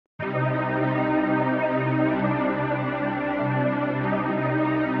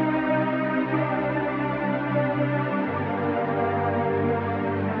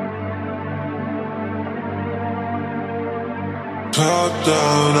top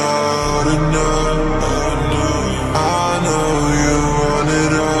down, out and out. I know you want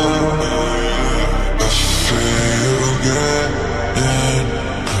it all. I feel you getting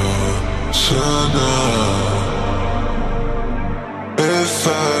closer now. If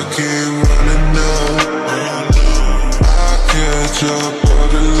I keep running now, I catch up all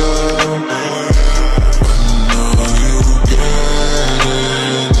the love. I know you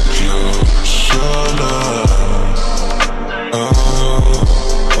getting closer now.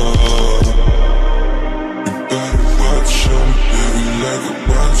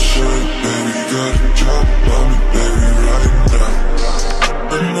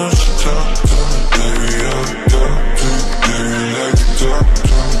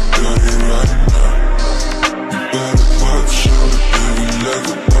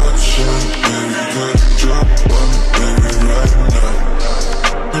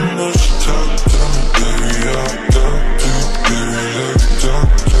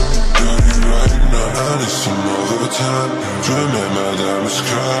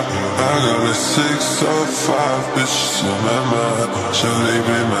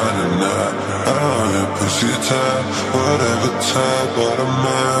 Whatever time, but I'm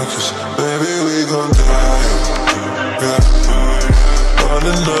mad, 'cause baby we gon' die. Yeah,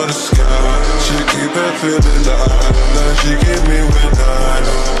 under the sky, she keep it feeling like she give me when I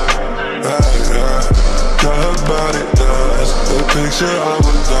got her body nice, the picture I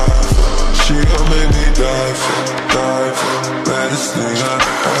would die for. She gon' make me die for. Baddest thing I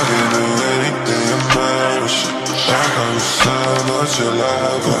can do anything in my wish. I come so much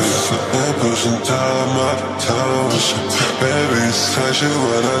alive, and pushing time out of town. Baby, it's such a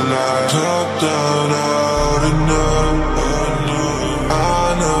what I like. Top down, out and out. I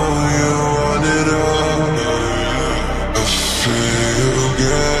know you want it all. I feel you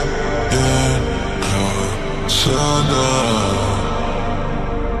getting closer now.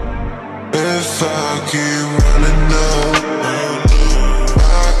 If I keep running now,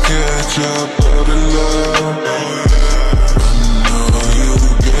 I catch up all the love.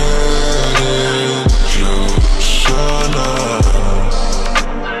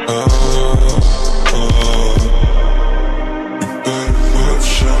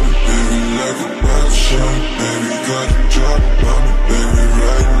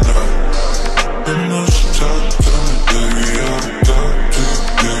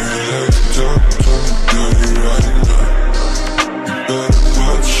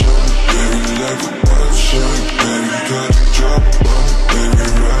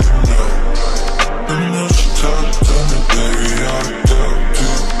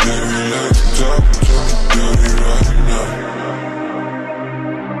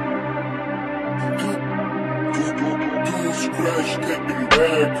 Scratch, taking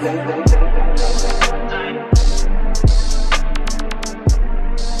back home.